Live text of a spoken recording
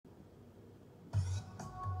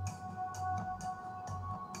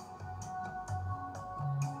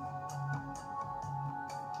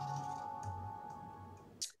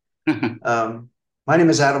My name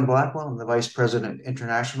is Adam Blackwell. I'm the Vice President,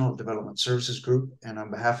 International Development Services Group, and on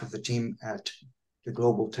behalf of the team at the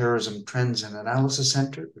Global Terrorism Trends and Analysis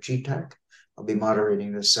Center, or GTTAC, I'll be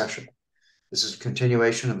moderating this session. This is a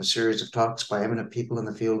continuation of a series of talks by eminent people in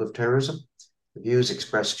the field of terrorism. The views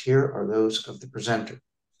expressed here are those of the presenter.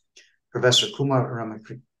 Professor Kumar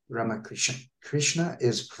Ramakrishna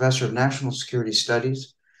is Professor of National Security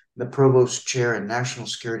Studies, the Provost Chair in National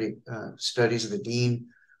Security Studies, the Dean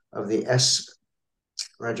of the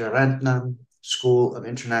Rajaratnam School of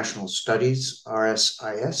International Studies,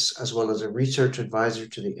 RSIS, as well as a research advisor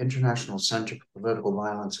to the International Center for Political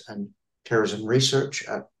Violence and Terrorism Research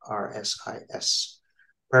at RSIS.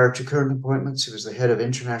 Prior to current appointments, he was the head of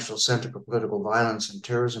International Center for Political Violence and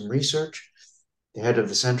Terrorism Research, the head of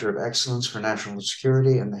the Center of Excellence for National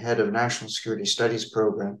Security, and the head of National Security Studies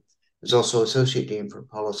Program. He is also Associate Dean for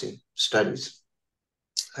Policy Studies.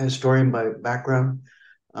 A historian by background,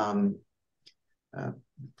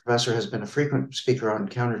 Professor has been a frequent speaker on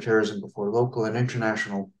counterterrorism before local and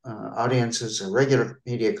international audiences, a regular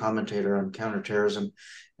media commentator on counterterrorism,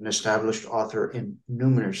 an established author in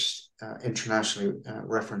numerous internationally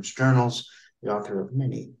referenced journals, the author of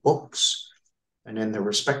many books, and in the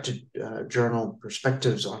respected journal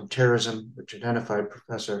Perspectives on Terrorism, which identified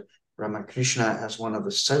Professor Ramakrishna as one of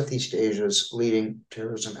the Southeast Asia's leading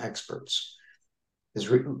terrorism experts. His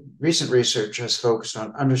recent research has focused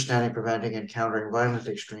on understanding, preventing, and countering violent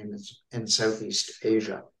extremism in Southeast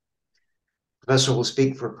Asia. The professor will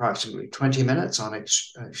speak for approximately 20 minutes on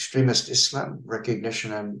extremist Islam,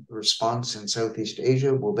 recognition and response in Southeast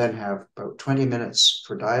Asia. We'll then have about 20 minutes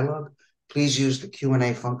for dialogue. Please use the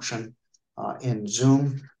Q&A function in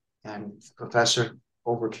Zoom. And Professor,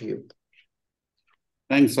 over to you.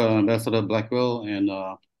 Thanks, Ambassador Blackwell, and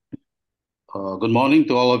good morning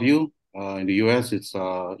to all of you. In the US, it's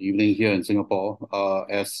evening here in Singapore.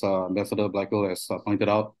 As Ambassador Blackwell has pointed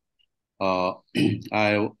out, I'll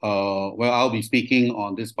be speaking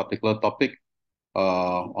on this particular topic,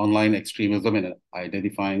 online extremism and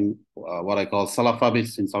identifying what I call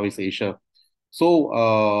Salafists in Southeast Asia.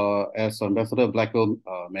 So, as Ambassador Blackwell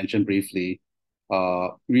mentioned briefly,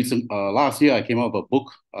 last year I came out with a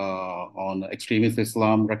book on extremist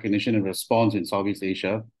Islam, recognition and response in Southeast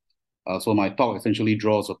Asia. So my talk essentially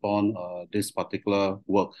draws upon this particular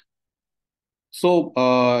work. So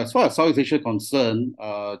as far as Southeast Asia is concerned,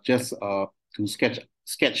 just to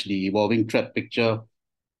sketch the evolving threat picture,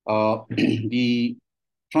 the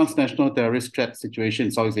transnational terrorist threat situation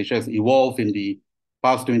in Southeast Asia has evolved in the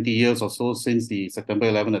past 20 years or so since the September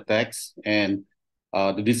 11 attacks and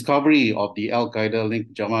the discovery of the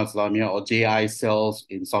Al-Qaeda-linked Jamaat Islamiyah or JI cells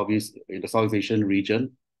in the Southeast Asian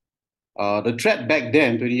region. The threat back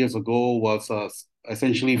then, 20 years ago, was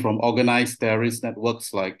essentially from organized terrorist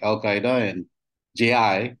networks like Al-Qaeda and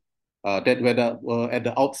JI that were at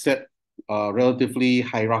the outset relatively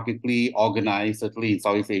hierarchically organized, certainly in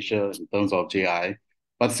Southeast Asia in terms of JI.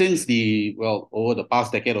 But since over the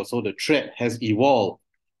past decade or so, the threat has evolved.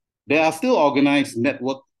 There are still organized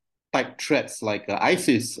network type threats like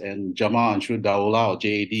ISIS and Jamaah Ansarud Daulah or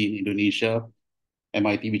JAD in Indonesia,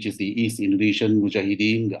 MIT, which is the East Indonesian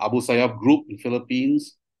Mujahideen, the Abu Sayyaf group in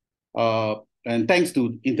Philippines. And thanks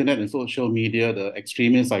to internet and social media, the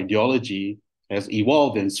extremist ideology has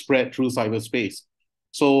evolved and spread through cyberspace.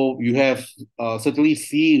 So you have certainly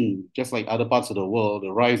seen, just like other parts of the world,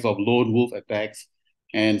 the rise of lone wolf attacks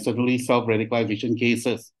and certainly self-radicalization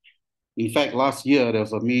cases. In fact, last year, there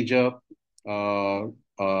was a major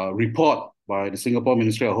report by the Singapore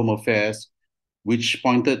Ministry of Home Affairs which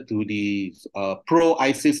pointed to the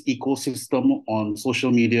pro-ISIS ecosystem on social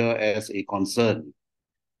media as a concern.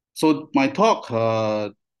 So my talk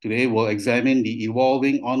today will examine the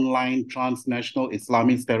evolving online transnational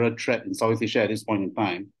Islamist terror threat in Southeast Asia at this point in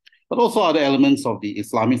time, but also other elements of the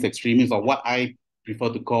Islamist extremism, or what I prefer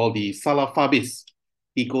to call the Salafist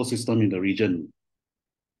ecosystem in the region.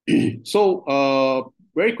 So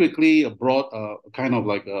very quickly, a broad kind of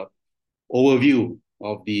like a overview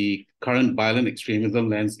of the current violent extremism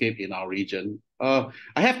landscape in our region. I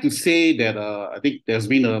have to say that I think there's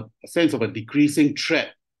been a sense of a decreasing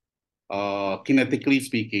threat, kinetically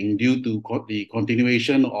speaking, due to the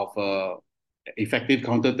continuation of effective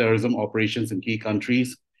counterterrorism operations in key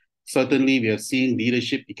countries. Certainly, we are seeing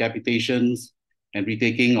leadership decapitations and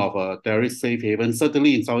retaking of terrorist safe havens,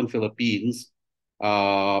 certainly in southern Philippines.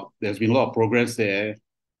 There's been a lot of progress there.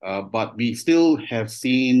 But we still have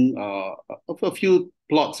seen a few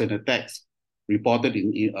plots and attacks reported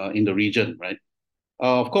in the region, right?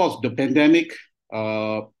 Of course, the pandemic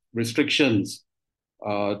restrictions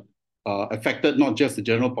affected not just the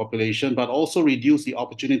general population, but also reduced the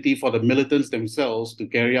opportunity for the militants themselves to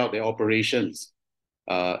carry out their operations.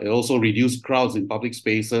 It also reduced crowds in public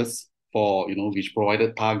spaces which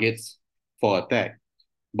provided targets for attack.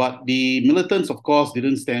 But the militants, of course,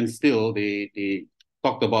 didn't stand still. They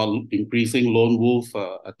talked about increasing lone wolf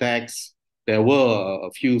attacks. There were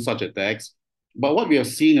a few such attacks. But what we have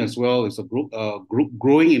seen as well is a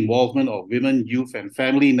growing involvement of women, youth, and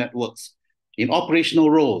family networks in operational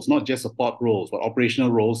roles, not just support roles, but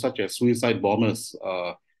operational roles such as suicide bombers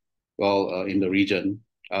in the region.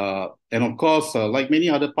 And of course, like many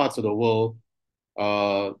other parts of the world,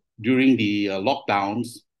 during the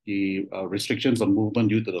lockdowns, the restrictions on movement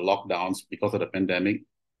due to the lockdowns because of the pandemic,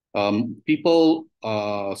 people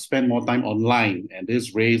spend more time online, and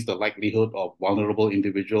this raised the likelihood of vulnerable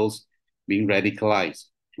individuals being radicalized,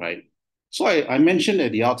 right? So I mentioned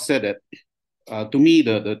at the outset that to me,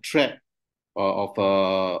 the threat of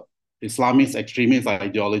Islamist extremist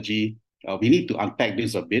ideology, we need to unpack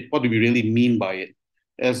this a bit. What do we really mean by it?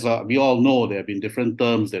 As we all know, there have been different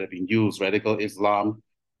terms that have been used: radical Islam,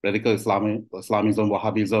 Islamism,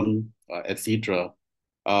 Wahhabism, etc.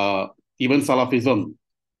 Even Salafism.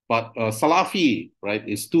 But Salafi, right,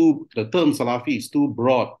 the term Salafi is too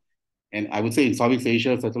broad. And I would say in Southeast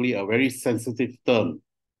Asia, certainly a very sensitive term.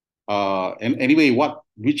 And anyway,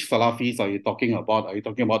 which Salafis are you talking about? Are you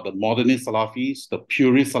talking about the modernist Salafis, the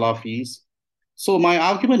purist Salafis? So my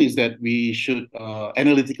argument is that we should,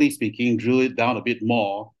 analytically speaking, drill it down a bit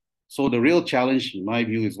more. So the real challenge, in my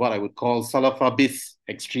view, is what I would call Salafist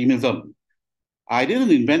extremism. I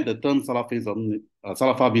didn't invent the term Salafism.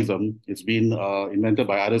 Salafism. It's been invented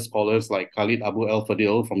by other scholars like Khalid Abu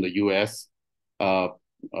El-Fadil from the US, the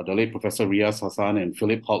late Professor Riaz Hassan, and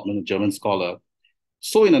Philip Holtman, a German scholar.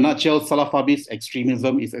 So in a nutshell, Salafist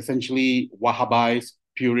extremism is essentially Wahhabized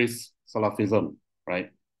purist Salafism, right?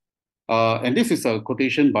 And this is a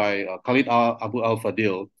quotation by Khalid Abu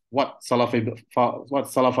Al-Fadil, what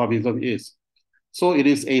Salafism is. So it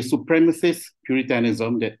is a supremacist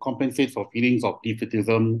Puritanism that compensates for feelings of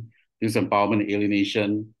defeatism, disempowerment,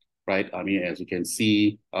 alienation, right? I mean, as you can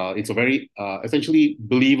see, it's a very, essentially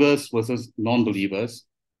believers versus non-believers,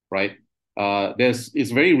 right?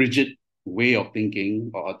 It's a very rigid way of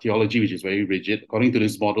thinking, or a theology which is very rigid. According to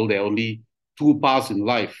this model, there are only two paths in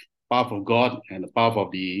life: path of God and the path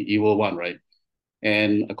of the evil one, right?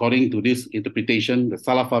 And according to this interpretation, the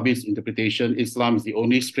Salafist interpretation, Islam is the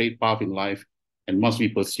only straight path in life and must be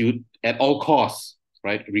pursued at all costs,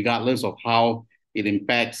 right? Regardless of how it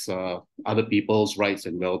impacts other people's rights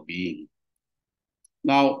and well-being.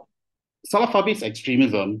 Now, Salafist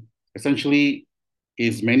extremism essentially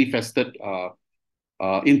is manifested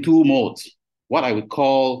in two modes. What I would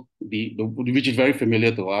call which is very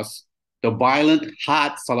familiar to us, the violent,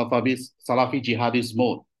 hard Salafi jihadist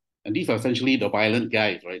mode. And these are essentially the violent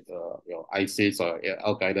guys, right? ISIS or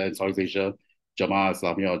Al-Qaeda in Southeast Asia, Jamaat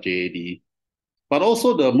Islamiyah or JAD. But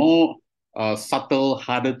also the more subtle,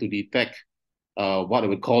 harder to detect, what I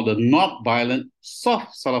would call the not violent,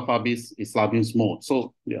 soft Salafist Islamist mode.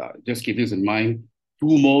 So yeah, just keep this in mind.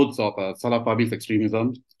 Two modes of Salafist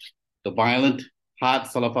extremism: the violent, hard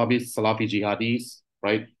Salafi jihadis,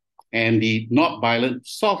 right? And the not violent,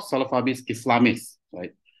 soft Salafist Islamists,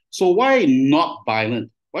 right? So why not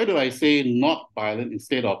violent? Why do I say not violent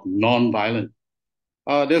instead of non-violent?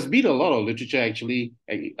 There's been a lot of literature, actually,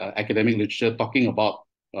 academic literature, talking about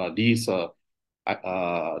these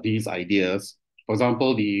ideas. For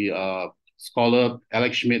example, the scholar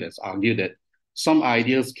Alex Schmidt has argued that some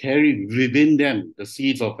ideas carry within them the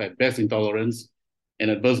seeds of at best intolerance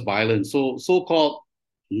and adverse violence. So so-called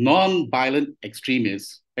non-violent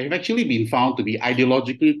extremists have actually been found to be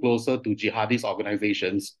ideologically closer to jihadist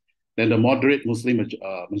organizations than the moderate Muslim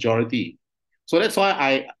majority. So that's why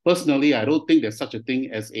I don't think there's such a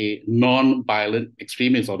thing as a non-violent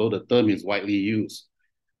extremist, although the term is widely used.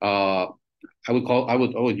 I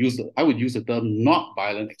would use the term not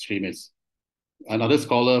violent extremist. Another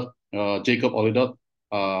scholar, Jacob Olidot,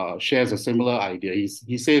 shares a similar idea.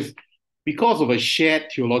 He says, because of a shared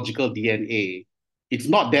theological DNA, it's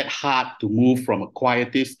not that hard to move from a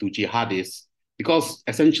quietist to jihadist, because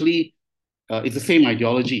essentially it's the same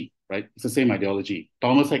ideology, right? It's the same ideology.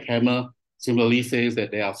 Thomas Heckhammer similarly says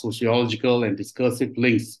that there are sociological and discursive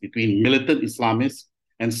links between militant Islamists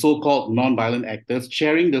and so-called non-violent actors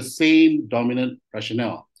sharing the same dominant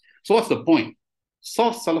rationale. So what's the point?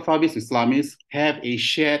 Soft Salafist Islamists have a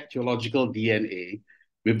shared theological DNA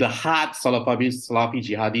with the hard Salafi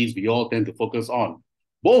jihadis we all tend to focus on.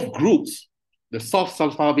 Both groups, the soft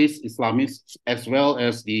Salafist Islamists as well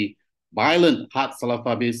as the violent hard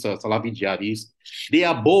Salafi jihadis, they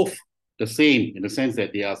are both the same in the sense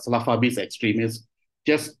that they are Salafist extremists.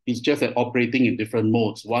 It's just that operating in different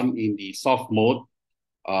modes. One in the soft mode,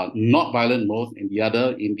 not violent mode, and the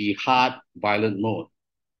other in the hard violent mode.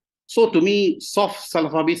 So to me, soft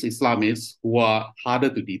Salafist Islamists who are harder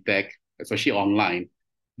to detect, especially online,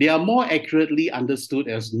 they are more accurately understood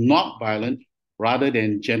as not violent rather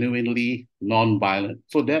than genuinely non-violent.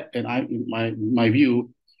 So that, and my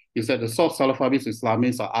view is that the soft Salafist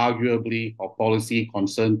Islamists are arguably of policy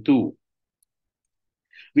concern too.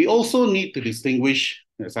 We also need to distinguish,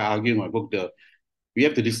 as I argue in my book, we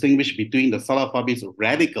have to distinguish between the Salafist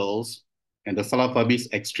radicals and the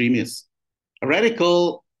Salafist extremists. A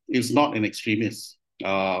radical is not an extremist.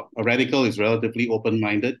 A radical is relatively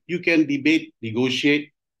open-minded. You can debate,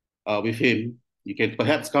 negotiate with him. You can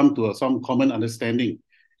perhaps come to some common understanding.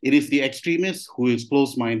 It is the extremist who is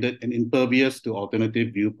close-minded and impervious to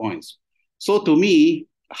alternative viewpoints. So to me,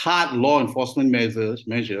 hard law enforcement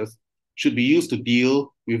measures should be used to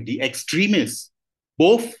deal with the extremists,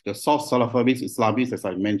 both the soft Salafist Islamists, as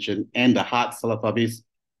I mentioned, and the hard Salafist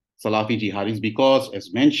Salafi jihadis, because,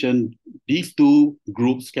 as mentioned, these two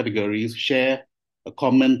groups, categories, share a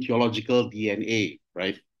common theological DNA,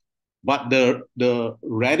 right? But the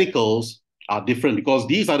radicals are different because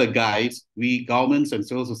these are the guys we, governments and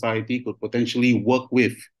civil society, could potentially work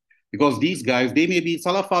with. Because these guys, they may be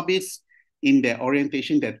Salafists in their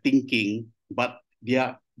orientation, their thinking, but they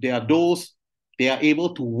are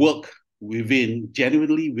able to work within,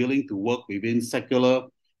 genuinely willing to work within secular,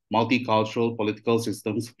 multicultural political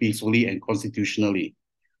systems peacefully and constitutionally.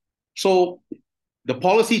 So the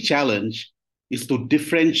policy challenge is to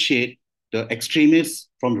differentiate the extremists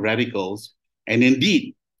from the radicals, and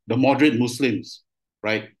indeed the moderate Muslims,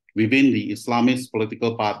 right, within the Islamist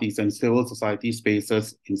political parties and civil society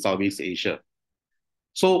spaces in Southeast Asia.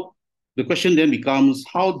 So the question then becomes,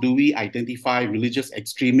 how do we identify religious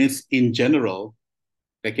extremists in general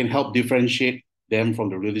that can help differentiate them from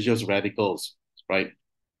the religious radicals, right?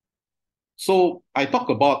 So I talk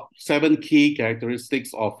about 7 key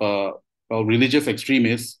characteristics of religious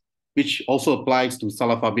extremists, which also applies to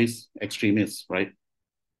Salafist extremists, right?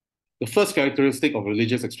 The first characteristic of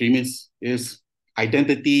religious extremists is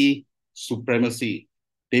identity supremacy.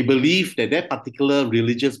 They believe that their particular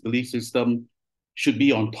religious belief system should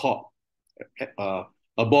be on top,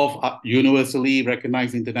 above universally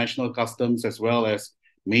recognized international customs, as well as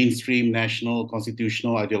mainstream national,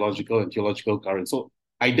 constitutional, ideological, and theological currents. So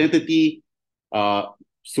identity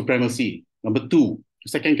supremacy. Number 2,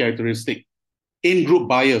 second characteristic, in-group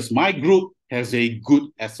bias. My group has a good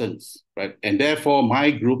essence, right? And therefore, my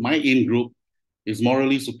in-group, is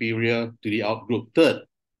morally superior to the out-group. Third,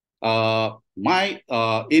 my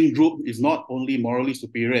in-group is not only morally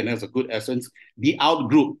superior and has a good essence, the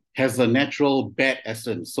out-group has a natural bad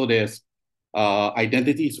essence. So there's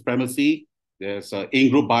identity supremacy, there's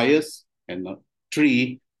in-group bias, and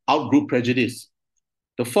 3, out-group prejudice.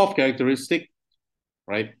 The fourth characteristic,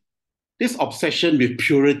 right, this obsession with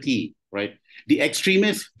purity, right? The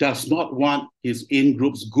extremist does not want his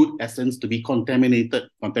in-group's good essence to be contaminated,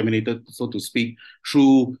 so to speak,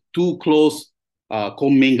 through too close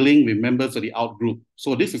commingling with members of the out-group.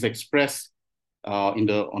 So this is expressed on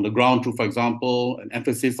the ground through, for example, an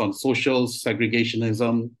emphasis on social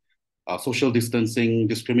segregationism, social distancing,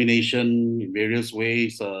 discrimination in various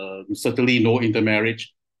ways, certainly no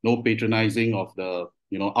intermarriage, no patronizing of the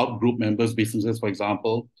out-group members' businesses, for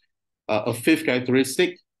example. A fifth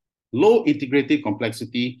characteristic, low integrated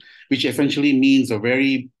complexity, which essentially means a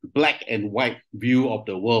very black and white view of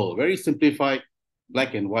the world, very simplified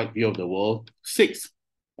black and white view of the world. 6,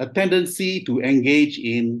 a tendency to engage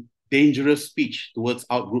in dangerous speech towards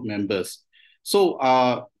out-group members. So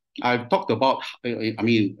I've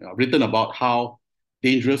written about how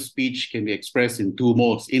dangerous speech can be expressed in 2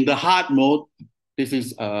 modes. In the hard mode, this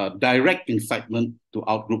is direct incitement to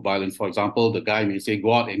out-group violence. For example, the guy may say,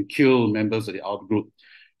 go out and kill members of the out-group.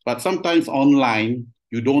 But sometimes online,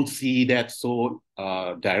 you don't see that so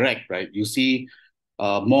direct, right? You see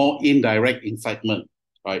more indirect incitement,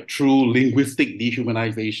 right? Through linguistic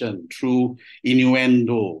dehumanization, through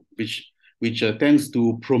innuendo, which tends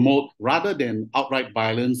to promote, rather than outright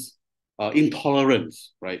violence,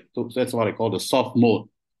 intolerance, right? So that's what I call the soft mode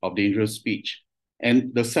of dangerous speech.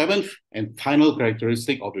 And the 7th and final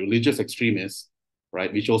characteristic of religious extremists,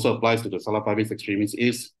 right, which also applies to the Salafist extremists,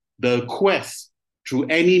 is the quest, through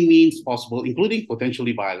any means possible, including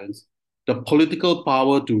potentially violence, the political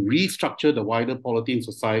power to restructure the wider polity in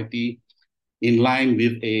society in line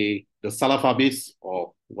with the Salafist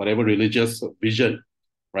or whatever religious vision,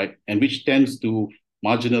 right, and which tends to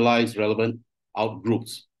marginalize relevant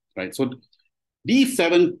out-groups, right? So these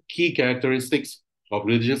 7 key characteristics of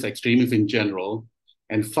religious extremists in general,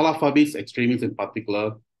 and Salafist extremists in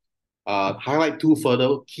particular, highlight two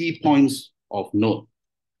further key points of note.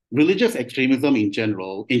 Religious extremism in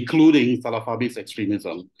general, including Salafist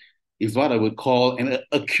extremism, is what I would call an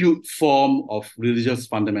acute form of religious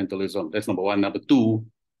fundamentalism. That's number one. Number two,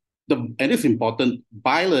 and it's important,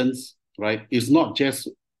 violence, right, is not just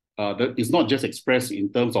expressed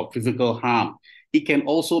in terms of physical harm. It can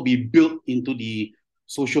also be built into the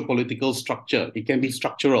socio-political structure. It can be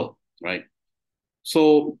structural, right?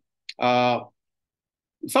 So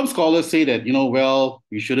some scholars say that, well,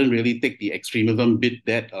 we shouldn't really take the extremism bit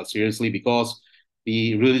that seriously, because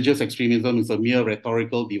the religious extremism is a mere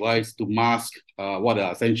rhetorical device to mask what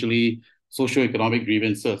are essentially socioeconomic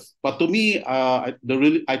grievances. But to me, I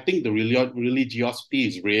think the religiosity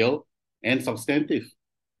is real and substantive.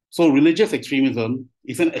 So religious extremism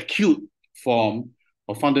is an acute form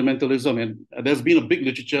of fundamentalism, and there's been a big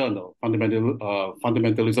literature on the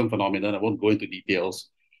fundamentalism phenomenon. I won't go into details.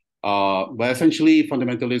 But essentially,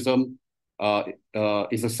 fundamentalism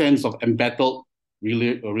is a sense of embattled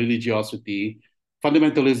religiosity.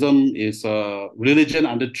 Fundamentalism is religion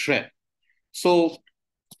under threat. So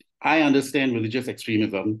I understand religious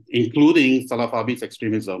extremism, including Salafist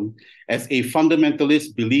extremism, as a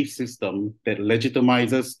fundamentalist belief system that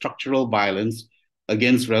legitimizes structural violence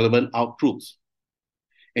against relevant outgroups.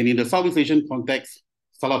 And in the Southeast Asian context,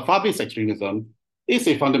 Salafist extremism is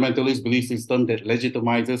a fundamentalist belief system that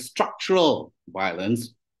legitimizes structural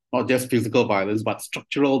violence, not just physical violence, but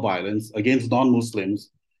structural violence against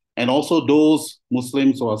non-Muslims, and also those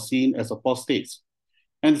Muslims who are seen as apostates.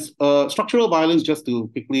 And structural violence, just to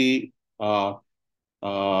quickly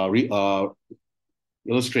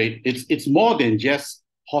illustrate, it's more than just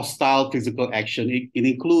hostile physical action. It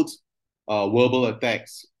includes verbal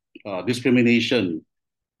attacks, discrimination.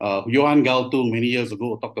 Johann Galtung many years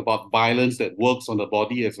ago talked about violence that works on the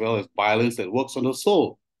body as well as violence that works on the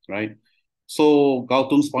soul, right? So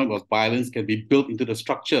Galtung's point was violence can be built into the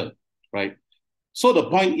structure, right? So the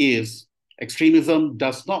point is, extremism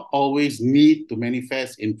does not always need to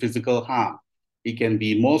manifest in physical harm. It can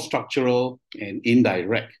be more structural and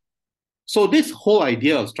indirect. So this whole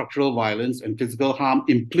idea of structural violence and physical harm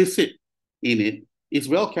implicit in it is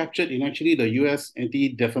well captured in actually the US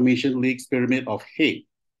Anti-Defamation League's Pyramid of Hate,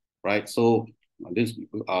 right? So this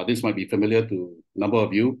might be familiar to a number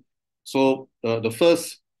of you. So the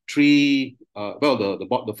first three,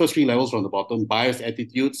 the first three levels from the bottom: biased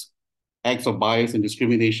attitudes, acts of bias and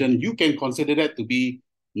discrimination. You can consider that to be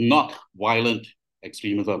not violent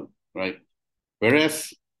extremism, right?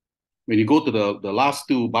 Whereas when you go to the last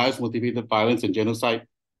two, bias-motivated violence and genocide,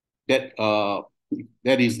 that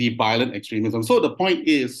is the violent extremism. So the point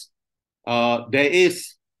is, there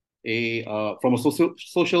is from a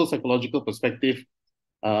social psychological perspective,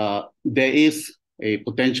 there is a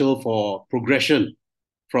potential for progression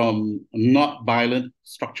from not violent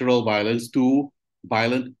structural violence to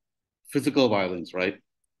violent physical violence, right?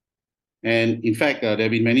 And in fact, there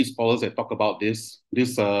have been many scholars that talk about this.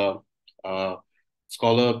 This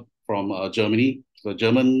scholar from Germany, the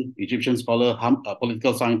German Egyptian scholar,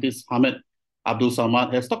 political scientist Hamid Abdul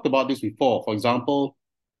Samad, has talked about this before. For example,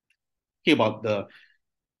 about the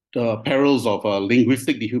perils of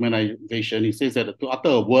linguistic dehumanization. He says that to utter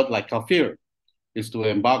a word like kafir is to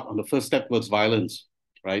embark on the first step towards violence,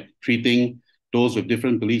 right? Treating those with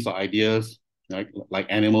different beliefs or ideas like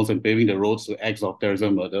animals and paving the roads to acts of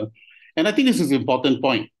terrorism, murder. And I think this is an important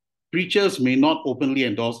point. Preachers may not openly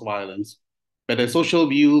endorse violence, but their social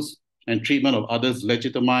views and treatment of others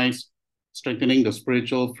legitimize strengthening the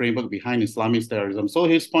spiritual framework behind Islamist terrorism. So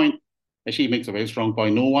his point actually makes a very strong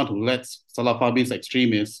point. No one who lets Salafist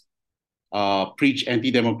extremists preach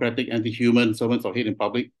anti-democratic, anti-human sermons of hate in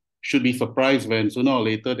public should be surprised when sooner or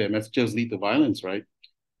later their messages lead to violence, right?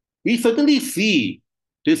 We certainly see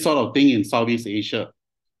this sort of thing in Southeast Asia,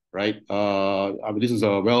 right? This is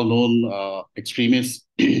a well-known extremist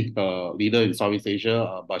leader in Southeast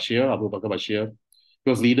Asia, Abu Bakr Bashir. He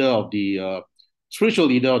was leader of the spiritual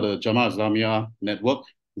leader of the Jamaat Islamiyah network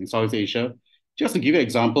in Southeast Asia. Just to give you an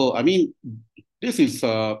example, I mean, this is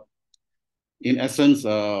in essence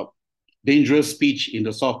dangerous speech in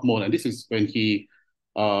the soft mode, and this is when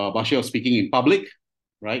Bashir was speaking in public,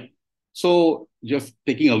 right? So just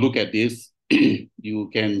taking a look at this, you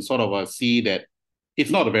can sort of see that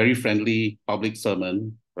it's not a very friendly public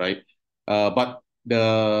sermon, right? But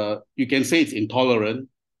you can say it's intolerant,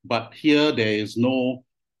 but here there is no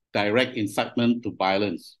direct incitement to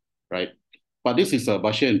violence, right? But this is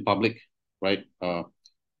Bashir in public, right?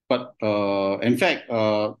 But in fact,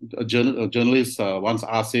 a journalist once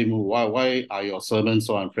asked him, why are your sermons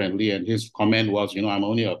so unfriendly? And his comment was, I'm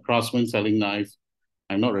only a craftsman selling knives.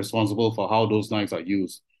 I'm not responsible for how those knives are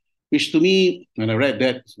used. Which to me, when I read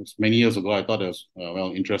that many years ago, I thought it was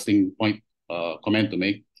interesting comment to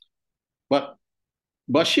make. But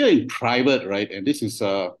Bashir in private, right, and this is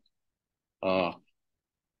uh,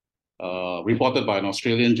 reported by an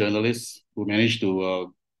Australian journalist who managed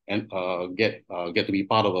to get to be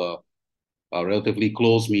part of a relatively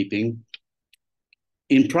close meeting.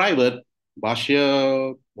 In private,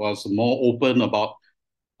 Bashir was more open about,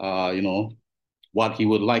 what he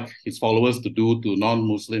would like his followers to do to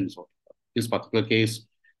non-Muslims. In this particular case,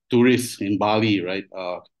 tourists in Bali, right?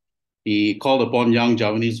 He called upon young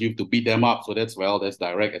Javanese youth to beat them up. So that's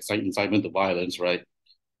direct incitement to violence, right?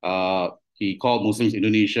 He called Muslims in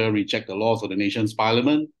Indonesia reject the laws of the nation's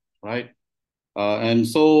parliament, right? And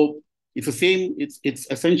so it's the same. It's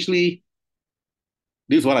essentially,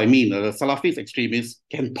 this is what I mean. The Salafist extremist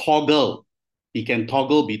can toggle. He can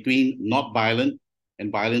toggle between not violent and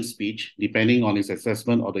violent speech, depending on his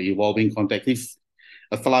assessment of the evolving context. He's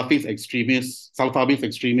a Salafist extremist. Salafist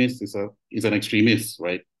extremist is an extremist,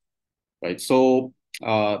 right? Right. So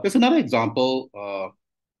there's another example.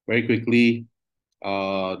 Very quickly,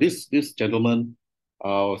 this gentleman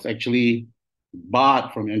was actually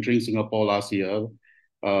barred from entering Singapore last year.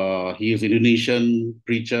 He is an Indonesian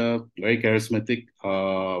preacher, very charismatic,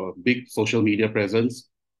 big social media presence.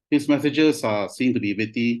 His messages seem to be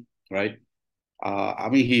witty, right? I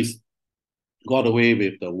mean, he's got away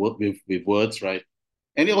with with words, right?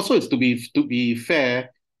 And it also is to be fair,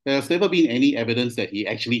 there's never been any evidence that he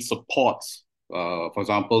actually supports, for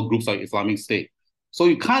example, groups like Islamic State. So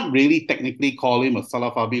you can't really technically call him a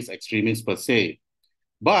Salafist extremist per se.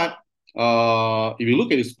 But if you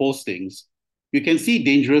look at his postings, you can see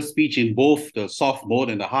dangerous speech in both the soft mode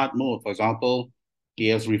and the hard mode. For example, he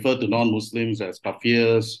has referred to non-Muslims as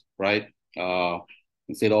kafirs, right?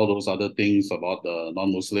 And said all those other things about the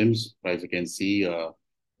non-Muslims, right? As you can see,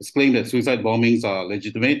 it's claimed that suicide bombings are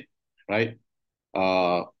legitimate, right?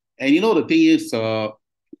 And the thing is,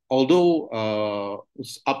 although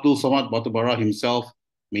Abdul Samad Batubara himself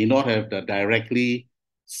may not have directly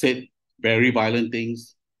said very violent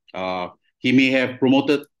things, he may have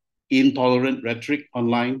promoted intolerant rhetoric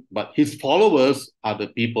online, but his followers are the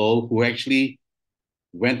people who actually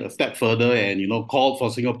went a step further and called for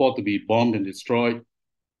Singapore to be bombed and destroyed.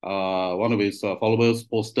 One of his followers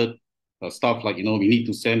posted stuff like, we need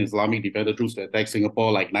to send Islamic defender troops to attack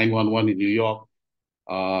Singapore, like 911 in New York.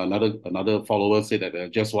 Another follower said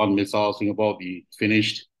that just one missile, Singapore will be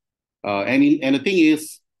finished. And the thing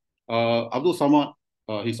is, Abdul Samad,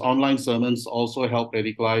 his online sermons also helped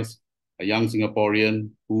radicalize a young Singaporean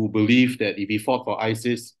who believed that if he fought for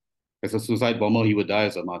ISIS as a suicide bomber, he would die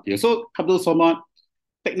as a martyr. So Abdul Samad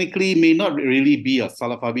technically may not really be a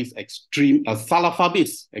Salafist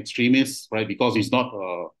extremist, right? Because he's not,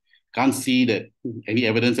 can't see that any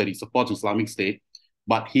evidence that he supports Islamic State,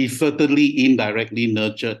 but he certainly indirectly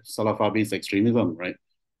nurtured Salafist extremism, right?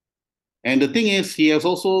 And the thing is, he has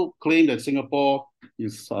also claimed that Singapore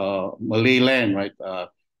is Malay land, right?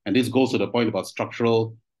 And this goes to the point about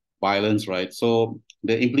structural violence, right? So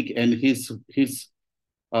his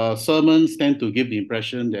sermons tend to give the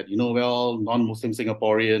impression that, non-Muslim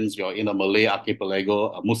Singaporeans, you're in a Malay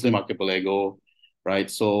archipelago, a Muslim archipelago,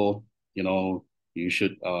 right? So, you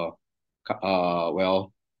should, you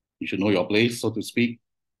should know your place, so to speak.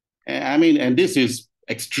 And this is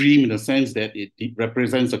extreme in the sense that it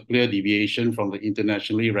represents a clear deviation from the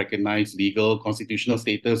internationally recognized legal constitutional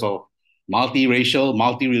status of multiracial,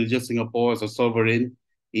 multi-religious Singapore as a sovereign,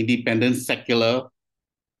 independent, secular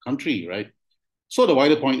country, right? So the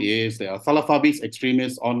wider point is there are Salafist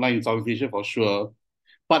extremists online in Southeast Asia for sure,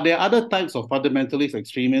 but there are other types of fundamentalist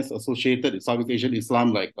extremists associated with Southeast Asian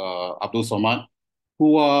Islam like Abdul Samad,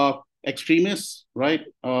 who are extremists, right?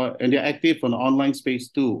 And they're active on the online space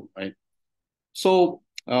too, right? So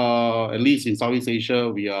at least in Southeast Asia,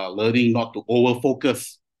 we are learning not to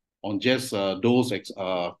over-focus on just those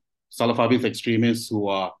Salafist extremists who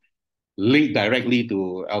are linked directly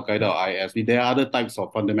to Al-Qaeda or IS. There are other types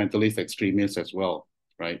of fundamentalist extremists as well,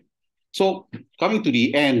 right? So coming to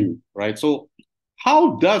the end, right? So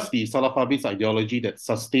how does the Salafist ideology that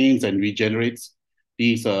sustains and regenerates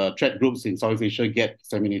these threat groups in Southeast Asia get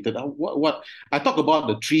disseminated? What I talk about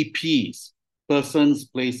the 3 Ps: persons,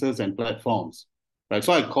 places, and platforms, right?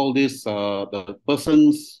 So I call this the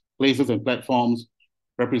persons, places, and platforms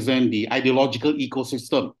represent the ideological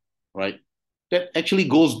ecosystem, right? That actually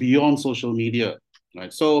goes beyond social media,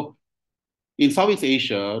 right? So in Southeast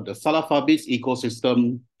Asia, the Salafist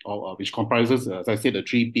ecosystem, which comprises, as I said, the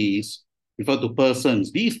 3 Ps, refer to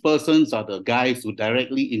persons. These persons are the guys who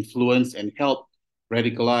directly influence and help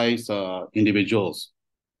radicalize individuals.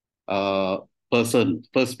 person,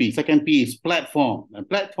 first P. Second P is platform. And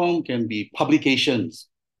platform can be publications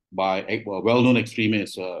by well-known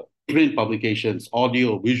extremists, print publications,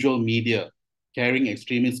 audio, visual media, carrying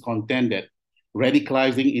extremist content that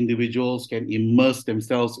radicalizing individuals can immerse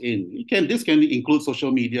themselves in. This can include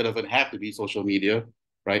social media, doesn't have to be social media,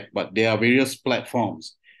 right? But there are various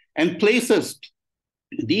platforms. And places,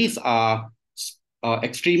 these are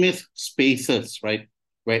extremist spaces, right?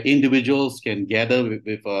 Where individuals can gather with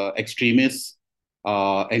extremists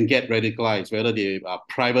and get radicalized, whether they are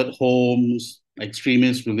private homes,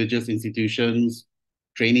 extremist religious institutions,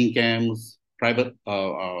 training camps, private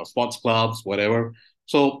sports clubs, whatever.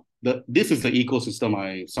 So this is the ecosystem.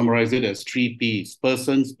 I summarize it as 3 Ps: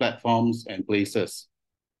 persons, platforms, and places.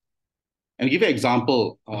 And I'll give you an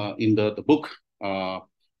example in the book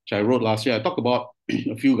which I wrote last year. I talked about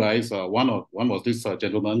a few guys. One was this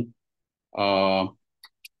gentleman, Abu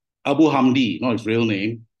Hamdi, not his real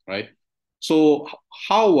name, right? So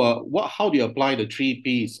how do you apply the 3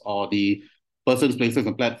 Ps or the persons, places,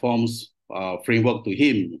 and platforms framework to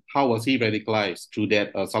him? How was he radicalized through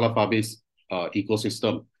that Salafist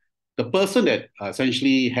ecosystem? The person that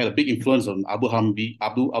essentially had a big influence on Abu Hamdi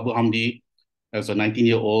as a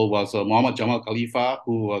 19-year-old was Muhammad Jamal Khalifa,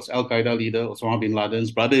 who was Al-Qaeda leader, Osama bin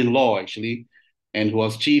Laden's brother-in-law, actually, and who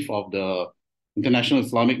was chief of the International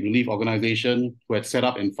Islamic Relief Organization, who had set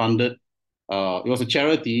up and funded. It was a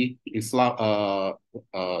charity,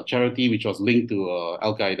 charity which was linked to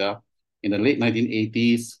Al-Qaeda. In the late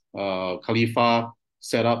 1980s, Khalifa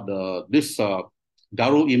set up this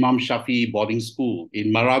Darul Imam Shafi boarding school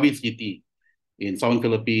in Marawi City in southern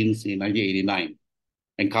Philippines in 1989.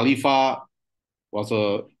 And Khalifa was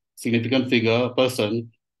a significant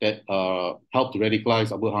person that helped to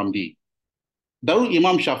radicalize Abu Hamdi. Darul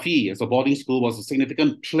Imam Shafi as a boarding school was a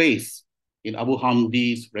significant place in Abu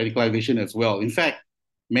Hamdi's radicalization as well. In fact,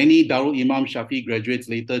 many Darul Imam Shafi graduates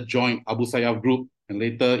later joined Abu Sayyaf group and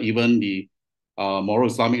later even the Moral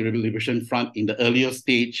Islamic Liberation Front in the earlier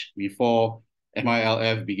stage before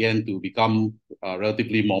MILF began to become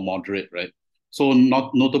relatively more moderate, right? So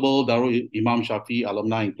notable Darul Imam Shafi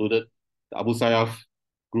alumni included the Abu Sayyaf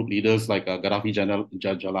group leaders like Gaddafi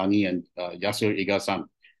Jalani and Yasir Igasan.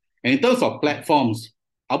 And in terms of platforms,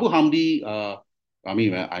 Abu Hamdi,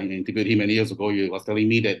 I interviewed him many years ago. He was telling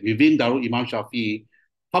me that within Darul Imam Shafi,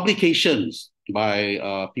 publications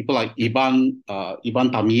by people like Ibn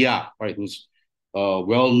Taymiyyah, right, who's a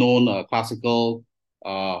well-known classical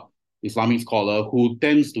Islamic scholar who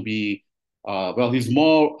tends to be, his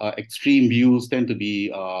more extreme views tend to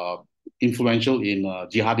be influential in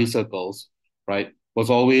jihadi circles, right,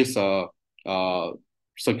 was always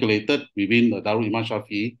circulated within Darul Imam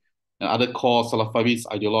Shafi and other core Salafist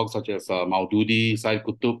ideologues such as Maududi, Said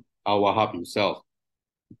Qutb, Al-Wahhab himself.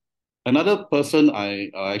 Another person I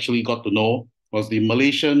actually got to know was the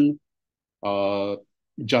Malaysian Jamaah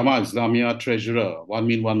Islamiyah treasurer, Wan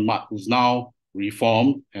Min Wan Mat, who's now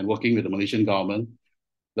reformed and working with the Malaysian government.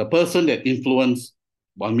 The person that influenced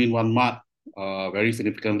Wan Min Wan Mat very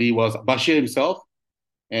significantly was Bashir himself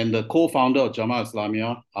and the co-founder of Jamaah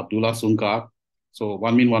Islamiyah, Abdullah Sungkar. So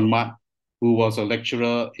Wan Min Wan Mat, who was a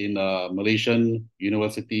lecturer in a Malaysian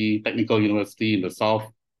university, technical university in the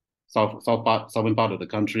southern part of the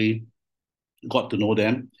country, got to know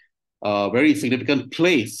them. A very significant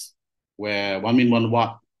place where Wan Min Wan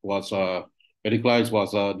Mat was radicalized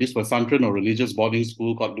was this Pesantren or religious boarding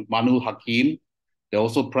school called Manul Hakim. There are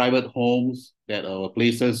also private homes that are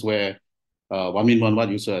places where Wan Min Wan Mat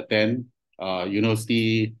used to attend.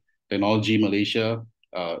 University Technology Malaysia,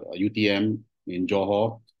 UTM in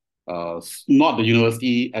Johor. Not the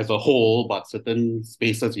university as a whole, but certain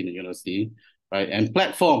spaces in the university, right? And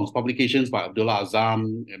platforms, publications by Abdullah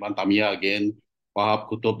Azam, Ibn Taymiyyah again, Wahab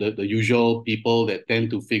Qutb, the usual people that tend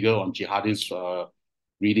to figure on jihadist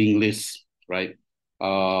reading lists, right?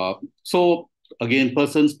 So again,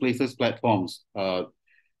 persons, places, platforms.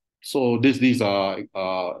 So these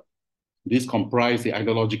comprise the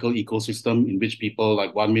ideological ecosystem in which people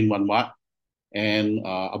like Wan Min Wan Mat and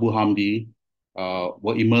Abu Hamdi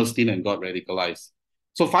were immersed in and got radicalized.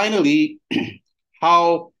 So finally,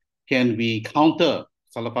 how can we counter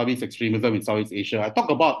Salafist extremism in Southeast Asia? I talk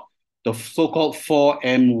about the so-called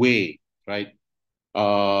 4M way, right?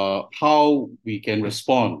 How we can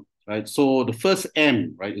respond, right? So the first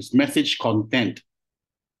M, right, is message content,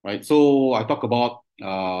 right? So I talk about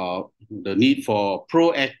the need for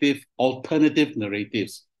proactive alternative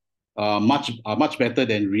narratives, much better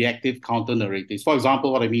than reactive counter narratives. For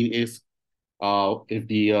example, what I mean is if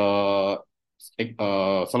the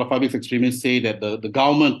Salafist extremists say that the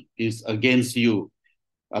government is against you,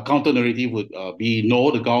 a counter narrative would be,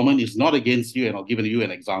 no, the government is not against you, and I'll give you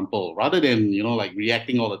an example. Rather than, like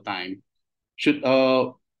reacting all the time, should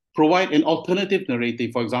provide an alternative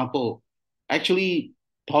narrative. For example, actually,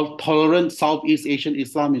 tolerant Southeast Asian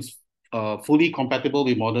Islam is fully compatible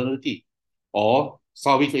with modernity, or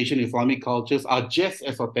Southeast Asian Islamic cultures are just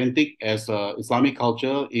as authentic as Islamic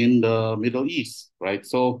culture in the Middle East, right?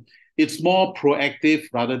 So it's more proactive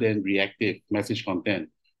rather than reactive message content.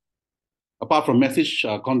 Apart from message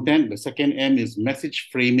content, the second M is message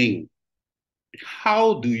framing.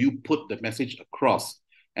 How do you put the message across?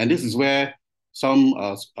 And this is where some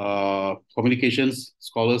communications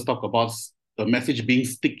scholars talk about the message being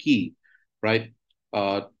sticky, right?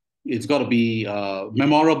 It's got to be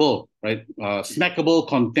memorable, right? Snackable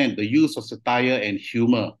content, the use of satire and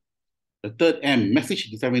humor. The third M, message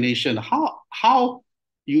dissemination. How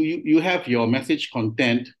you have your message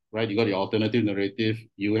content, right? You got your alternative narrative.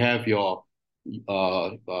 You have your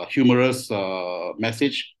humorous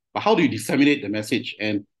message, but how do you disseminate the message?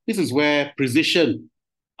 And this is where precision,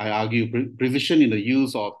 I argue, precision in the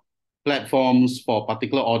use of platforms for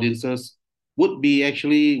particular audiences would be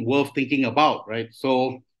actually worth thinking about, right?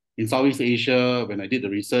 So in Southeast Asia, when I did the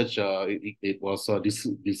research, it was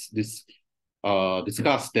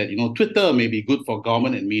discussed that Twitter may be good for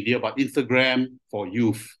government and media, but Instagram for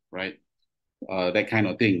youth, right? That kind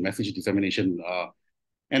of thing, message dissemination.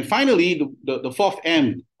 And finally, the fourth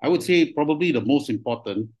M, I would say probably the most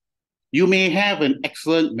important. You may have an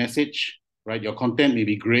excellent message, right? Your content may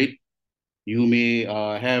be great. You may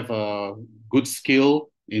have a good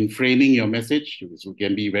skill in framing your message. It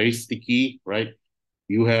can be very sticky, right?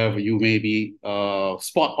 You may be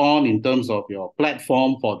spot on in terms of your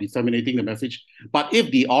platform for disseminating the message. But if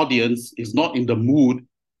the audience is not in the mood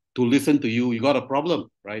to listen to you, you got a problem,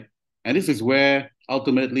 right? And this is where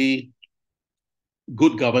ultimately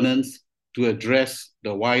good governance to address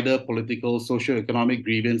the wider political, socio-economic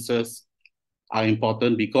grievances are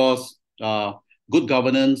important, because good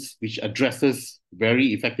governance, which addresses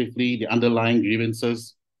very effectively the underlying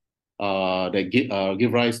grievances that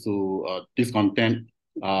give rise to discontent,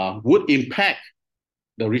 would impact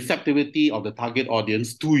the receptivity of the target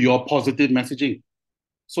audience to your positive messaging.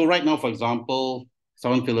 So right now, for example,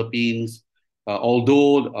 Southern Philippines,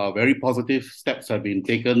 although very positive steps have been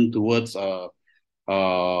taken towards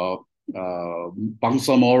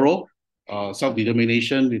Bangsamoro,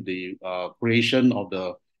 self-determination, with the creation of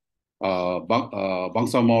the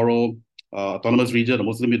Bangsamoro Autonomous Region, the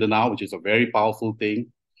Muslim Mindanao, which is a very powerful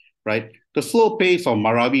thing, right? The slow pace of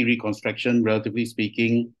Marawi reconstruction, relatively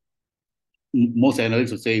speaking, most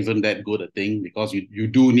analysts would say isn't that good a thing, because you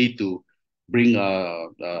do need to bring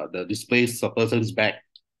the displaced persons back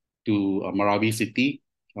to Marawi city,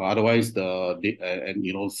 otherwise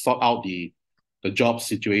and sort out the job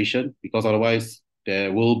situation, because otherwise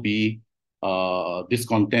there will be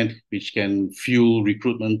discontent which can fuel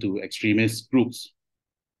recruitment to extremist groups.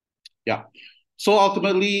 Yeah. So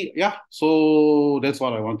ultimately, yeah. So that's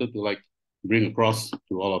what I wanted to bring across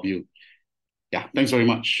to all of you. Yeah. Thanks very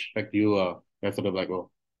much. Back to you, Professor Blackwell.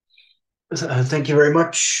 Thank you very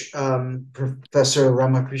much, Professor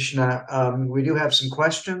Ramakrishna. We do have some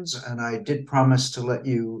questions, and I did promise to let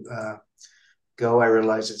you go. I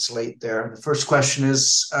realize it's late there. The first question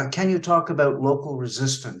is, can you talk about local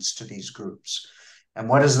resistance to these groups? And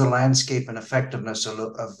what is the landscape and effectiveness of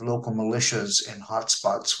local militias in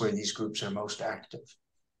hotspots where these groups are most active?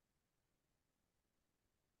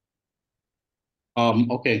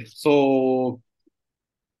 Okay, so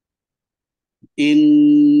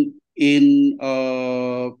in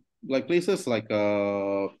places like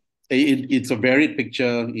it's a varied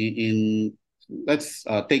picture. Let's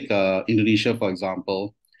take Indonesia, for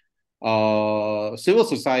example. Civil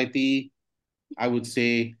society, I would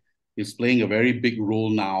say, is playing a very big role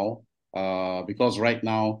now, because right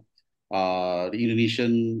now the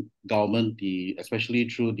Indonesian government, especially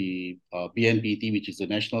through the BNPT, which is the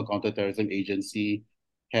National Counterterrorism Agency,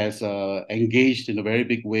 has engaged in a very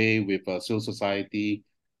big way with civil society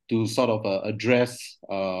to sort of address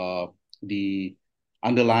the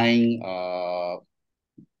underlying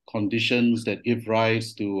conditions that give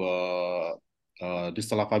rise to this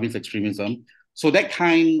Salafist extremism. So that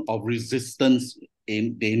kind of resistance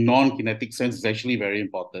in the non-kinetic sense is actually very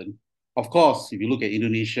important. Of course, if you look at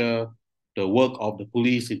Indonesia, the work of the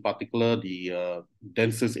police, in particular, the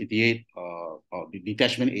Densus 88, the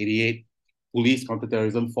Detachment 88, Police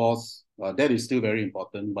Counterterrorism Force, that is still very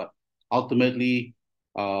important. But ultimately,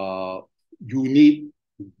 you need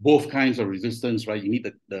both kinds of resistance, right? You need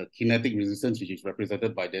the kinetic resistance, which is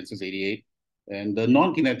represented by Densus 88, and the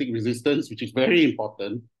non-kinetic resistance, which is very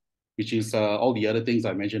important, which is all the other things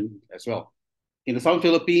I mentioned as well. In the Southern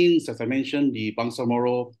Philippines, as I mentioned, the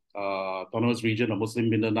Bangsamoro Autonomous Region of Muslim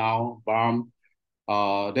Mindanao, BARM,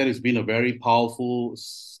 that has been a very powerful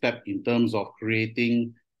step in terms of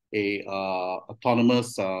creating a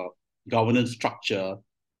autonomous governance structure,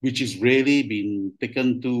 which has really been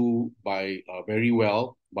taken to by very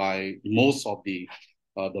well by most of the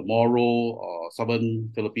Moro Southern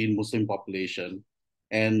Philippine Muslim population.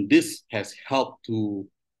 And this has helped to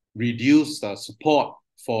reduce support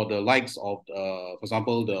for the likes of, for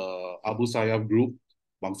example, the Abu Sayyaf group,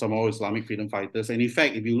 Bangsamoro Islamic Freedom Fighters. And in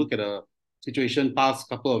fact, if you look at a situation past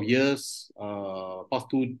couple of years, past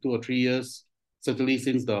two or 3 years, certainly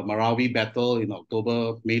since the Marawi battle in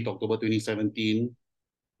May to October 2017,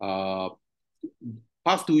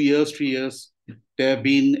 past 2 years, 3 years, there have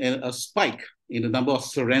been a spike in the number of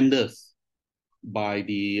surrenders by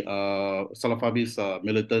the Salafist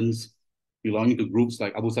militants belonging to groups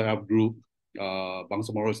like Abu Sayyaf Group,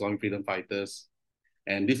 Bangsamoro Islamic Freedom Fighters.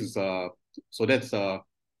 And this is, so that's,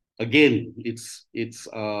 again, it's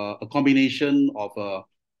a combination of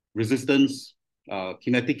resistance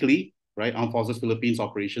kinetically, right, Armed Forces Philippines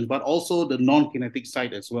operations, but also the non-kinetic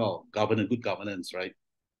side as well, good governance, right?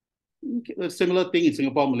 A similar thing in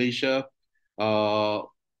Singapore, Malaysia.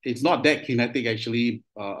 It's not that kinetic actually.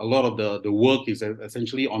 A lot of the work is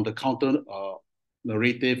essentially on the counter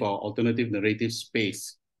narrative or alternative narrative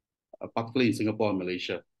space, particularly in Singapore and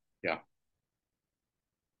Malaysia. Yeah.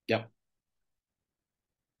 Yeah.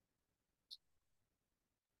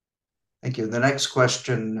 Thank you. The next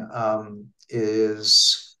question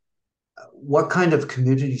is, what kind of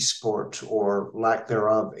community support or lack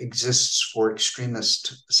thereof exists for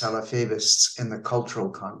extremist Salafists in the cultural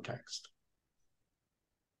context?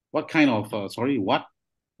 What kind of, sorry, what?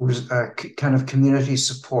 Kind of community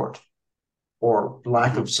support or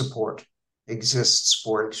lack of support exists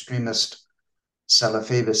for extremist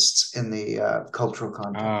Salafists in the cultural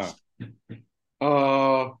context?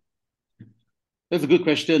 That's a good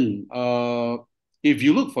question. If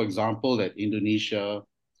you look, for example, at Indonesia,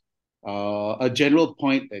 a general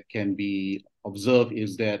point that can be observed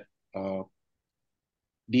is that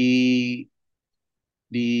the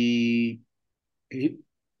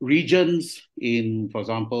regions in, for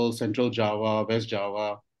example, Central Java, West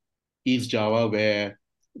Java, East Java, where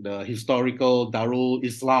the historical Darul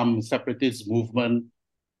Islam separatist movement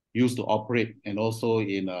used to operate, and also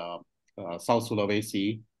in South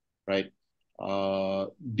Sulawesi, right?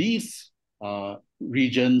 These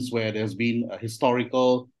regions where there's been a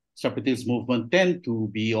historical separatist movement tend to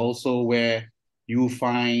be also where you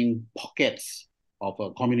find pockets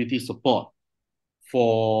of community support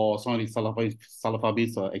for some of these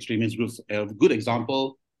Salafist extremist groups. A good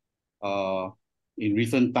example in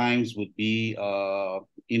recent times would be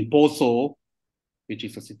in Poso, which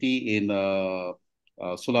is a city in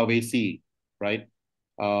Sulawesi, right?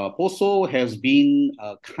 Poso has been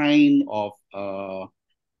a kind of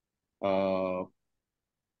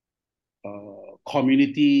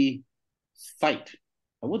community site.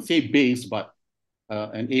 I wouldn't say base, but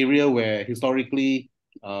an area where historically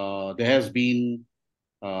there has been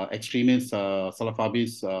extremist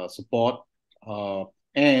Salafist support.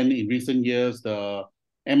 And in recent years, the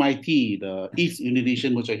MIT, the East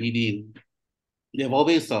Indonesian Mujahideen, they've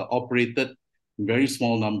always operated in very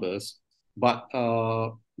small numbers, but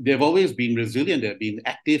they've always been resilient. They've been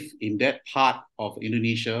active in that part of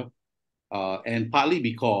Indonesia, and partly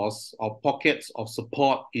because of pockets of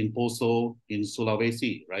support in Poso, in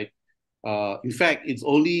Sulawesi, right? In fact, it's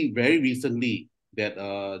only very recently that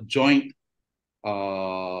joint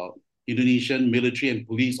Indonesian military and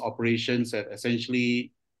police operations have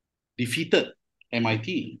essentially defeated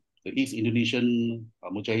MIT, the East Indonesian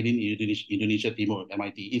Mujahideen Indonesia Timur,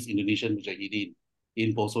 MIT, East Indonesian Mujahideen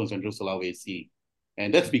in Poso and Central Sulawesi.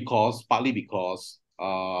 And that's partly because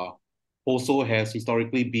Poso has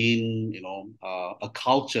historically been, a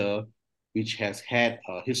culture which has had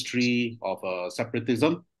a history of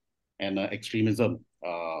separatism and extremism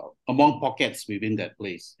among pockets within that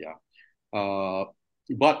place. Yeah.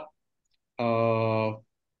 But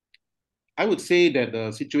I would say that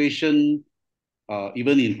the situation,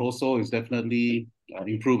 even in Poso, is definitely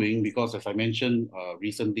improving because, as I mentioned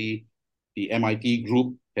recently, the MIT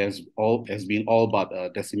group has been all but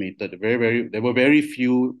decimated. There were very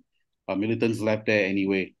few militants left there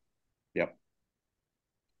anyway. Yeah.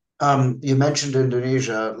 You mentioned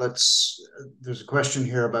Indonesia. There's a question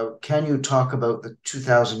here about, can you talk about the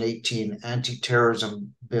 2018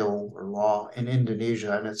 anti-terrorism bill or law in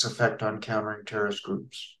Indonesia and its effect on countering terrorist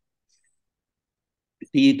groups?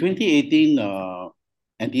 The 2018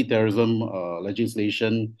 anti-terrorism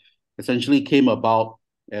legislation essentially came about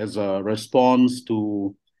as a response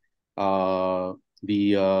to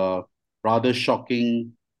the rather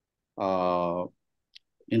shocking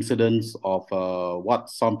incidents of what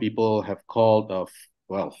some people have called,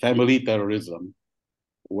 family terrorism,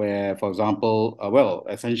 where, for example,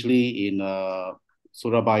 essentially in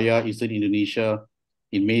Surabaya, Eastern Indonesia,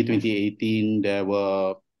 in May 2018, there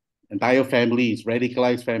were entire families,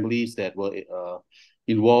 radicalized families that were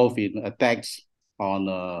involved in attacks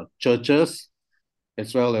on churches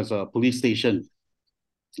as well as a police station.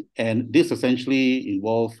 And this essentially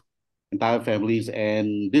involved entire families,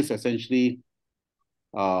 and this essentially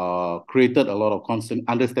created a lot of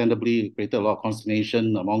understandably created a lot of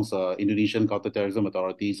consternation amongst Indonesian counterterrorism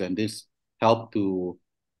authorities, and this helped to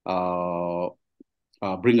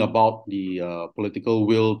bring about the political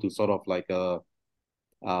will to sort of like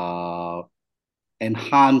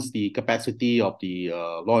enhance the capacity of the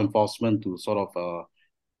law enforcement to sort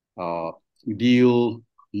of deal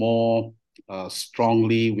more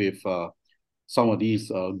strongly with some of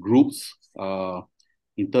these groups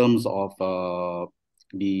in terms of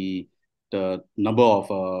the number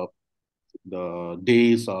of the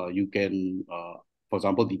days you can, for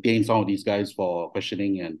example, detain some of these guys for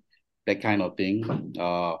questioning and that kind of thing,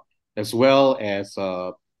 as well as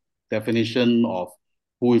definition of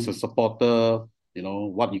who is a supporter,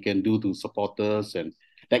 what you can do to supporters and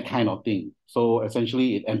that kind of thing. So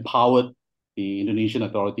essentially, it empowered the Indonesian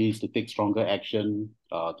authorities to take stronger action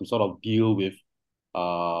to sort of deal with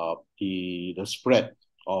the spread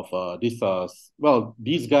of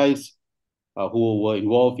these guys who were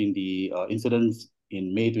involved in the incidents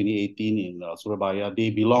in May 2018 in Surabaya.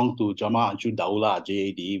 They belong to Jamaah Ansur Daulah,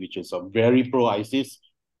 JAD, which is a very pro-ISIS,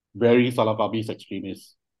 very Salafist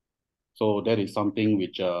extremist. So that is something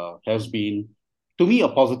which has been, to me, a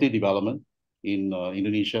positive development in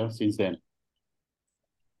Indonesia since then.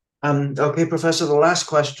 Okay, Professor, the last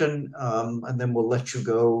question, and then we'll let you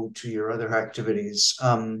go to your other activities.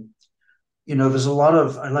 There's a lot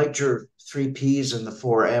of, I liked your 3 Ps and the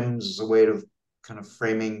 4 Ms as a way of kind of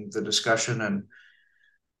framing the discussion. And,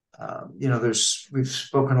 we've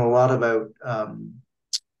spoken a lot about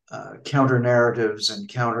counter narratives and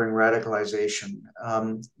countering radicalization.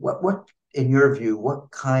 What, in your view,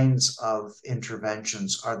 what kinds of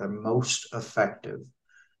interventions are the most effective?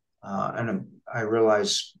 And I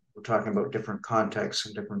realize we're talking about different contexts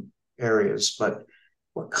and different areas, but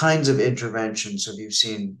what kinds of interventions have you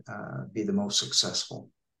seen be the most successful?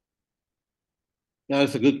 Yeah,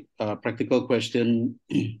 that's a good practical question.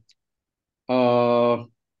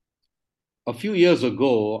 A few years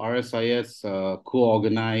ago, RSIS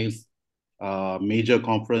co-organized a major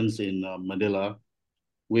conference in Manila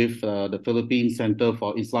with the Philippine Center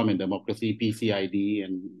for Islam and Democracy, PCID,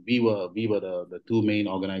 and we were the two main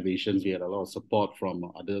organizations. We had a lot of support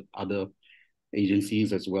from other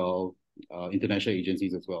agencies as well, international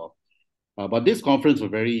agencies as well. But this conference was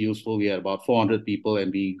very useful. We had about 400 people,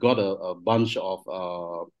 and we got a bunch of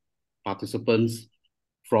participants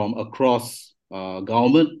from across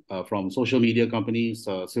government, from social media companies,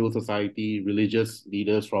 civil society, religious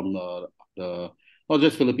leaders from the not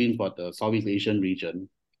just Philippines, but the Southeast Asian region.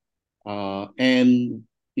 And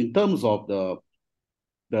in terms of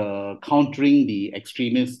the countering the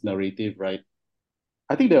extremist narrative, right?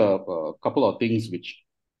 I think there are a couple of things which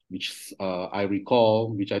I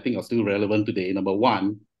recall, which I think are still relevant today. Number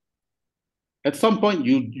one, at some point,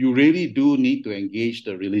 you really do need to engage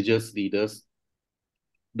the religious leaders,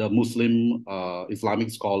 the Muslim Islamic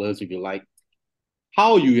scholars, if you like.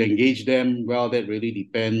 How you engage them, well, that really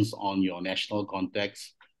depends on your national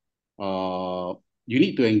context. You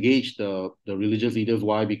need to engage the religious leaders.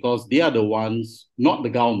 Why? Because they are the ones, not the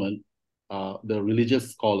government, the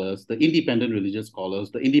religious scholars, the independent religious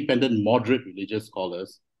scholars, the independent moderate religious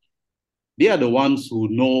scholars. They are the ones who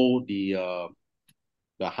know the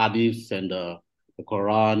hadiths and the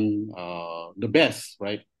Quran the best,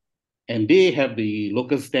 right? And they have the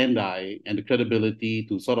local stand-eye and the credibility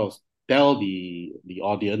to sort of tell the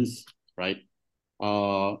audience, right?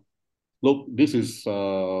 Look, this is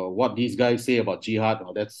what these guys say about jihad.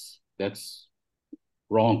 Oh, that's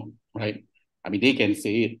wrong, right? I mean, they can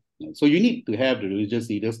say it. So you need to have the religious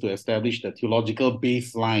leaders to establish the theological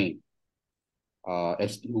baseline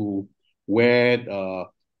as to where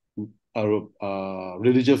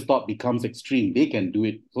religious thought becomes extreme. They can do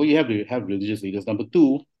it. So you have to have religious leaders. Number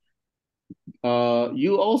two,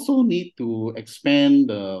 you also need to expand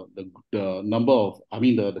the number of,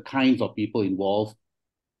 the kinds of people involved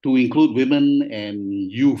to include women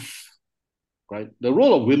and youth, right? The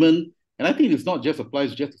role of women, and I think it's not just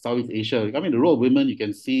applies just to Southeast Asia. I mean, the role of women, you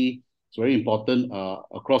can see it's very important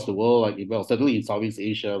across the world. Like, well, certainly in Southeast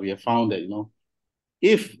Asia, we have found that,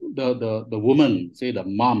 if the woman, say the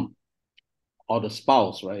mom, or the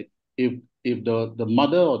spouse, right? If the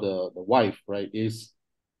mother or the wife, right, is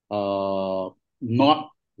not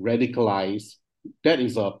radicalized, that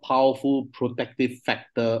is a powerful protective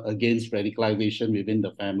factor against radicalization within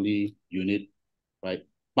the family unit, right?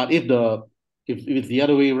 But if it's the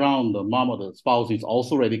other way around, the mom or the spouse is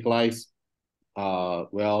also radicalized,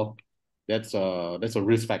 well, that's a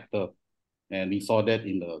risk factor, and we saw that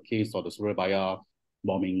in the case of the Surabaya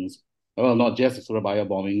bombings. Well, not just the Surabaya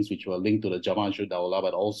bombings, which were linked to the Jamaah Ansarud Daulah,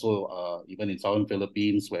 but also even in southern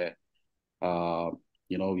Philippines, where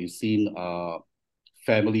we've seen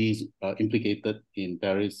families implicated in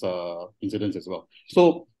terrorist incidents as well.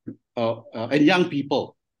 So, and young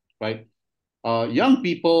people, right? Young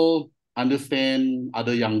people understand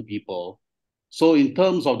other young people. So in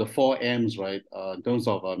terms of the four M's, right? In terms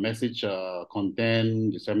of message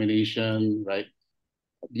content, dissemination, right?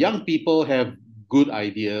 Young people have good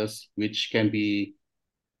ideas which can be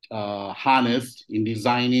harnessed in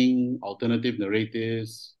designing alternative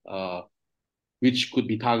narratives, which could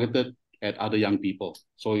be targeted at other young people.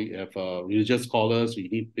 So you have religious scholars, we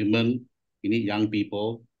need women, we need young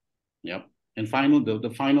people. Yep. And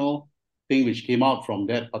the final thing which came out from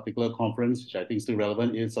that particular conference, which I think is still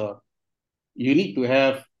relevant, is you need to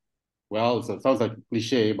have, well, it sounds like a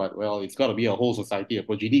cliche, but well, it's got to be a whole society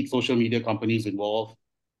approach. You need social media companies involved.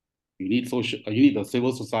 You need the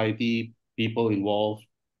civil society people involved.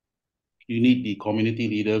 You need the community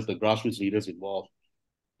leaders, the grassroots leaders involved.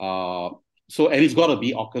 And it's got to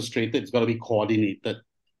be orchestrated. It's got to be coordinated.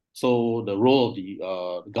 So the role of the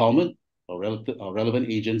government or relevant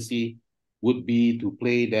agency would be to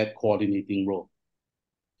play that coordinating role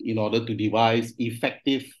in order to devise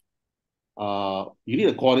effective. You need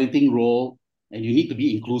a coordinating role, and you need to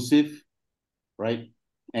be inclusive, right?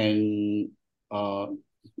 And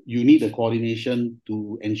you need a coordination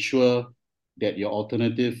to ensure that your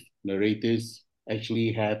alternative narratives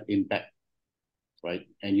actually have impact, right?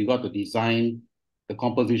 And you got to design the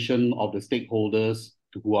composition of the stakeholders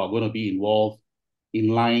who are going to be involved in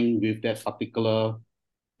line with that particular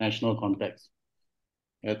national context.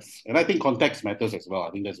 And I think context matters as well.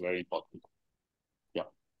 I think that's very important. Yeah.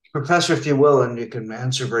 Professor, if you will, and you can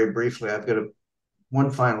answer very briefly, I've got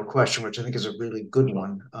one final question, which I think is a really good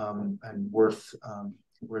one and worth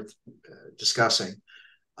discussing.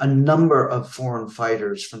 A number of foreign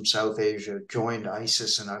fighters from South Asia joined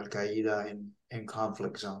ISIS and Al Qaeda in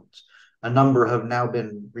conflict zones. A number have now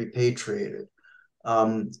been repatriated.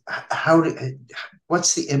 What's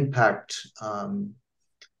the impact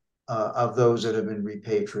of those that have been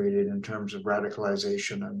repatriated in terms of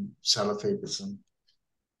radicalization and Salafism?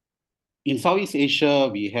 In Southeast Asia,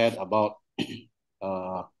 we had about,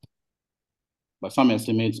 by some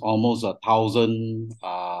estimates, almost 1,000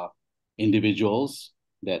 individuals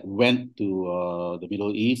that went to the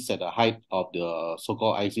Middle East at the height of the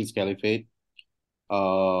so-called ISIS Caliphate.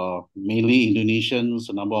 Mainly Indonesians,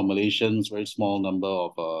 a number of Malaysians, very small number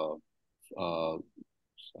of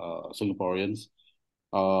Singaporeans.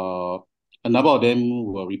 A number of them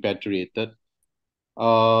were repatriated.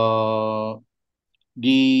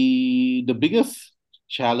 The biggest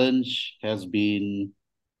challenge has been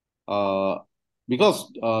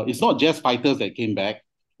because it's not just fighters that came back;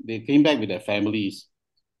 they came back with their families,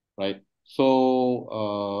 right?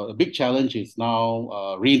 So a big challenge is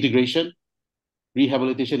now reintegration,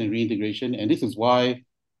 rehabilitation, and reintegration, and this is why.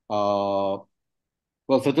 Well,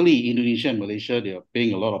 certainly Indonesia and Malaysia, they are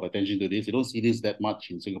paying a lot of attention to this. You don't see this that much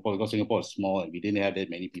in Singapore because Singapore is small and we didn't have that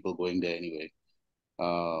many people going there anyway.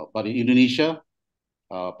 But in Indonesia,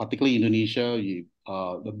 particularly Indonesia,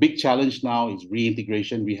 the big challenge now is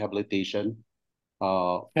reintegration, rehabilitation.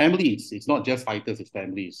 Families, it's not just fighters, it's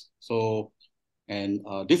families. So, and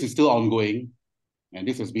this is still ongoing, and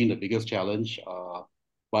this has been the biggest challenge.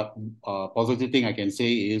 But positive thing I can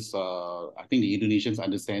say is I think the Indonesians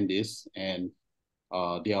understand this, and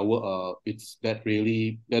that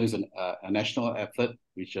is a national effort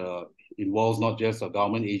which involves not just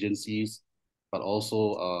government agencies, but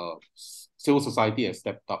also civil society has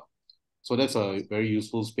stepped up. So that's a very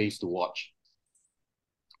useful space to watch.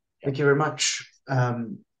 Thank you very much.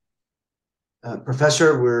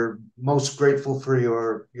 Professor, we're most grateful for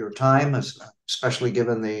your time, especially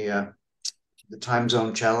given the time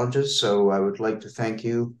zone challenges. So I would like to thank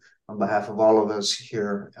you on behalf of all of us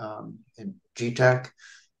here in GTAC.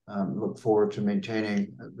 Look forward to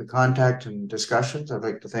maintaining the contact and discussions. I'd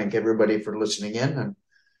like to thank everybody for listening in and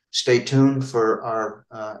stay tuned for our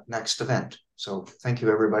next event. So thank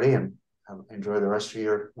you, everybody, and enjoy the rest of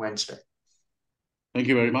your Wednesday. Thank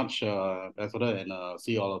you very much, Ambassador, and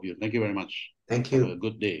see all of you. Thank you very much. Thank you. Have a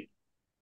good day.